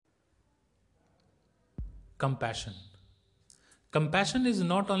Compassion. Compassion is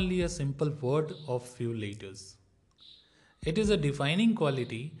not only a simple word of few letters. It is a defining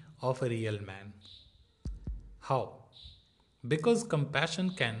quality of a real man. How? Because compassion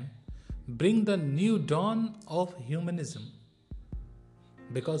can bring the new dawn of humanism.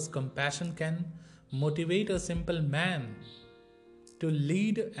 Because compassion can motivate a simple man to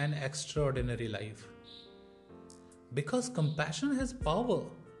lead an extraordinary life. Because compassion has power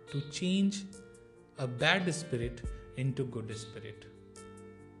to change a bad spirit into good spirit.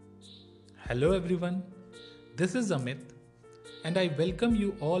 Hello everyone, this is Amit and I welcome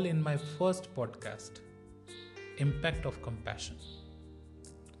you all in my first podcast, Impact of Compassion.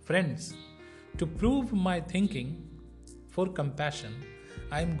 Friends, to prove my thinking for compassion,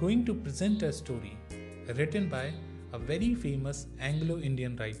 I am going to present a story written by a very famous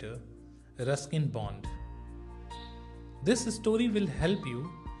Anglo-Indian writer, Ruskin Bond. This story will help you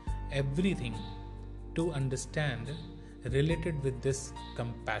everything to understand related with this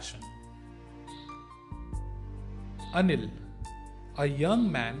compassion. Anil, a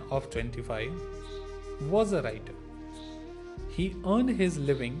young man of 25, was a writer. He earned his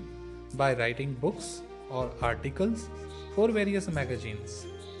living by writing books or articles for various magazines.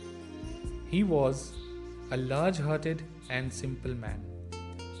 He was a large-hearted and simple man.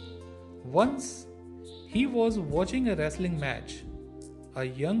 Once he was watching a wrestling match. A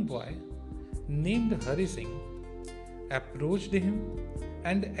young boy named Hari Singh approached him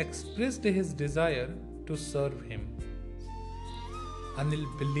and expressed his desire to serve him. Anil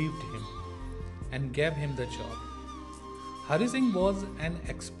believed him and gave him the job. Hari Singh was an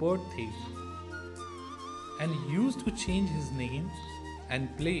expert thief and used to change his name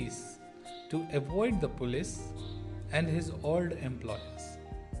and place to avoid the police and his old employers.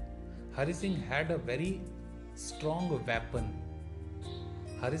 Hari Singh had a very strong weapon.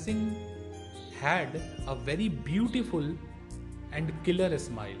 Hari Singh had a very beautiful and killer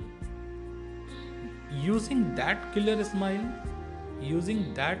smile. Using that killer smile,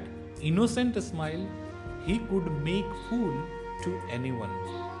 using that innocent smile, he could make fool to anyone.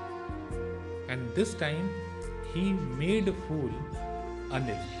 And this time, he made fool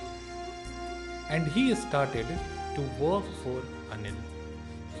Anil. And he started to work for Anil.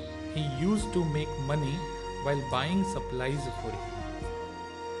 He used to make money while buying supplies for him.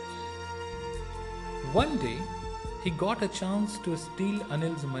 One day, he got a chance to steal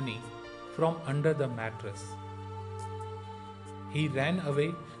Anil's money from under the mattress. He ran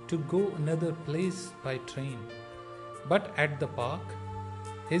away to go another place by train. But at the park,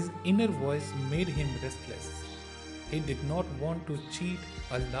 his inner voice made him restless. He did not want to cheat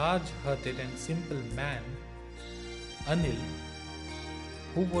a large-hearted and simple man, Anil,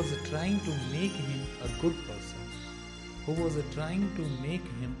 who was trying to make him a good person, who was trying to make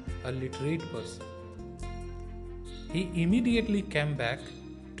him a literate person. He immediately came back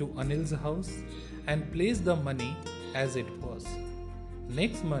to Anil's house and placed the money as it was.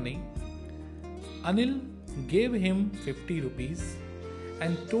 Next morning, Anil gave him 50 rupees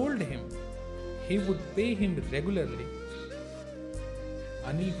and told him he would pay him regularly.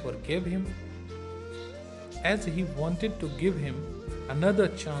 Anil forgave him as he wanted to give him another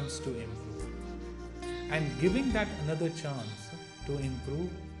chance to improve. And giving that another chance to improve,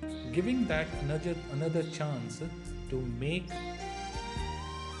 giving that another chance to make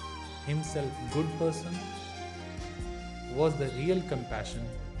himself good person was the real compassion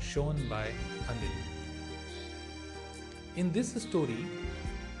shown by Anil. In this story,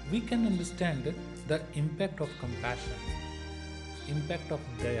 we can understand the impact of compassion, impact of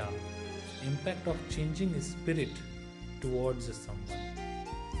daya, impact of changing spirit towards someone.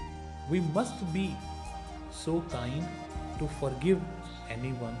 We must be so kind to forgive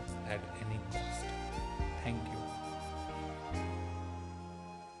anyone at any moment.